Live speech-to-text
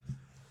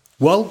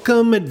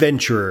Welcome,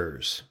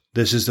 adventurers!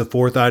 This is the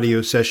fourth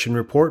audio session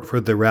report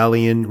for the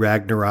Rallian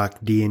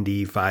Ragnarok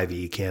D&D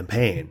 5e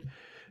campaign.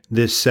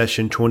 This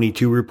session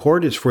 22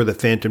 report is for the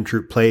Phantom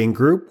Troop playing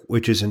group,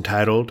 which is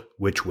entitled,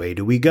 Which Way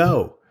Do We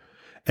Go?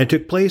 And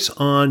took place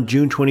on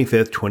June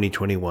 25th,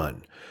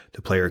 2021.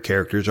 The player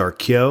characters are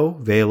Kyo,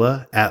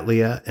 Vela,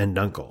 Atlia, and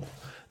Dunkel.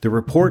 The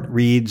report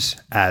reads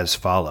as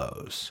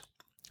follows.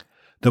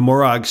 The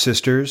Morag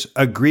sisters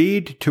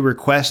agreed to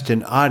request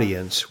an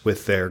audience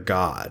with their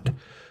god,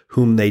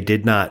 whom they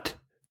did not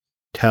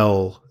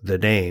tell the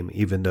name,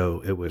 even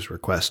though it was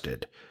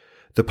requested.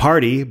 The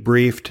party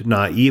briefed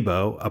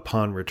Naibo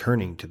upon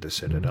returning to the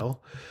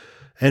Citadel,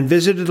 and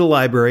visited the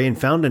library and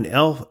found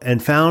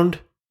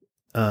the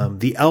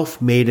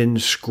Elf Maiden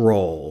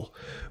Scroll,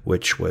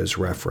 which was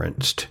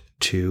referenced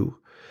to,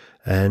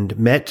 and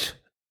met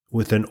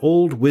with an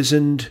old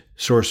wizened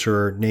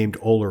sorcerer named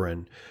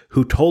Olorin,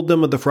 who told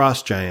them of the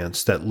frost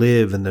giants that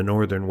live in the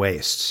northern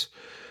wastes.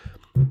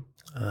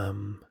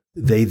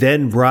 They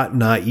then brought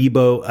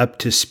Naibo up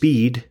to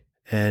speed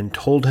and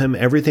told him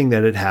everything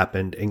that had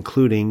happened,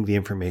 including the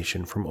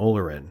information from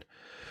Olorin.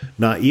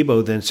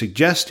 Naibo then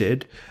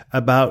suggested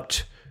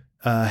about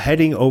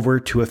heading over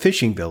to a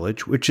fishing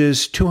village, which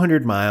is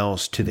 200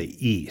 miles to the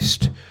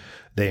east.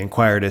 They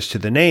inquired as to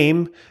the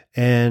name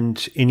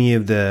and any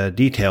of the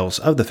details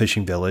of the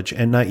fishing village,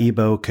 and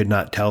Naibo could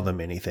not tell them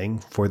anything,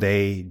 for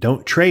they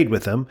don't trade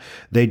with them.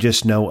 They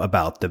just know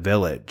about the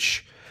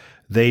village.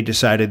 They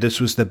decided this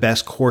was the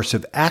best course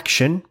of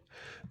action,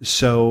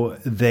 so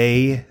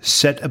they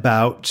set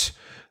about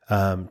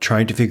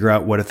trying to figure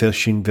out what a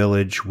fishing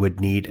village would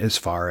need as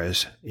far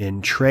as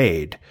in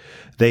trade.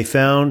 They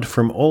found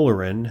from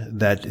Olorin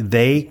that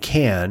they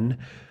can,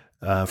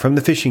 from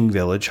the fishing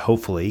village,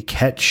 hopefully,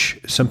 catch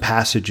some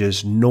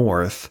passages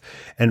north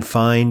and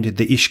find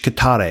the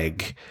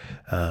Ishkatareg,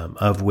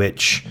 of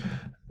which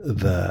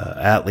the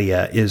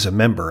Atlia is a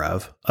member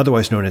of,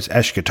 otherwise known as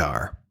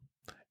Eshkatar.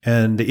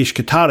 And the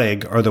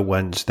Ishkatareg are the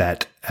ones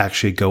that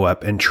actually go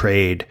up and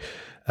trade,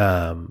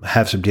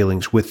 have some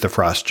dealings with the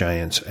frost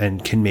giants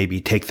and can maybe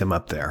take them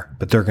up there.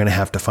 But they're going to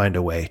have to find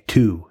a way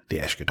to the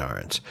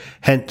Eshkatarans.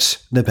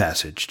 Hence the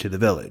passage to the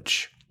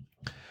village.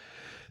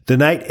 The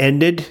night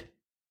ended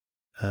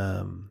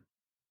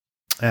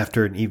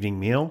after an evening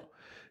meal.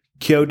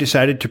 Kyo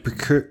decided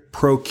to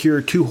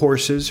procure 2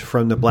 horses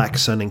from the Black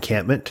Sun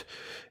encampment,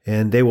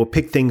 and they will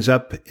pick things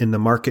up in the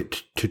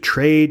market to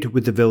trade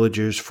with the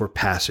villagers for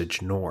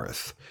passage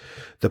north.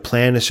 The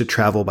plan is to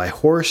travel by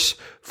horse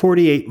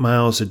 48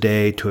 miles a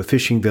day to a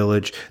fishing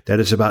village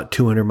that is about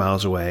 200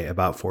 miles away,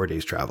 about 4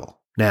 days travel.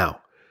 Now,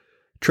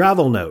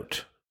 travel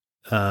note.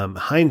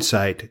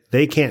 Hindsight,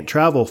 they can't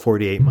travel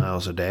 48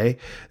 miles a day.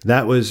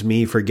 That was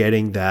me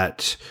forgetting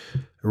that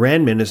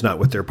Ranman is not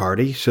with their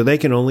party, so they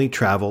can only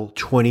travel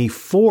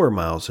 24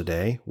 miles a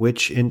day,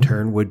 which in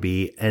turn would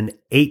be an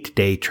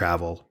 8-day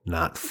travel,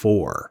 not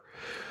 4.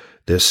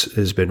 This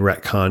has been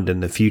retconned in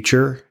the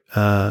future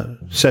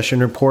session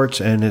reports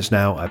and is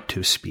now up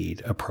to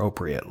speed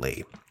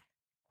appropriately.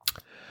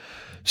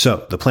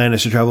 So the plan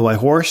is to travel by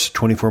horse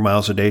 24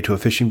 miles a day to a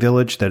fishing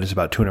village that is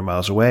about 200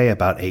 miles away,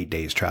 about 8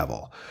 days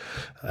travel.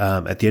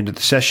 At the end of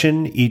the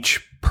session,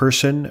 each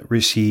person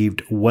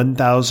received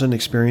 1,000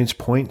 experience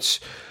points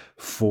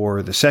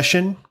for the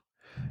session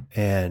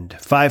and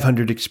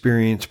 500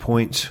 experience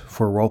points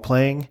for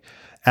role-playing.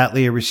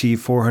 Atlia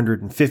received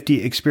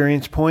 450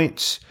 experience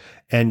points,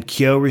 and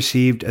Kyo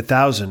received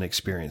 1,000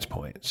 experience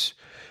points.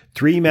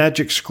 3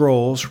 magic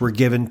scrolls were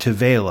given to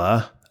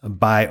Vela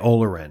by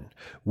Olorin,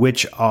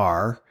 which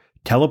are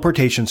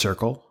Teleportation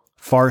Circle,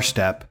 Far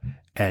Step,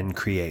 and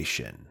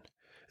Creation.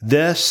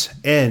 This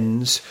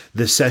ends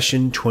the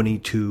Session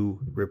 22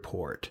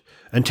 report.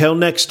 Until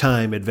next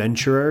time,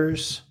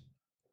 adventurers.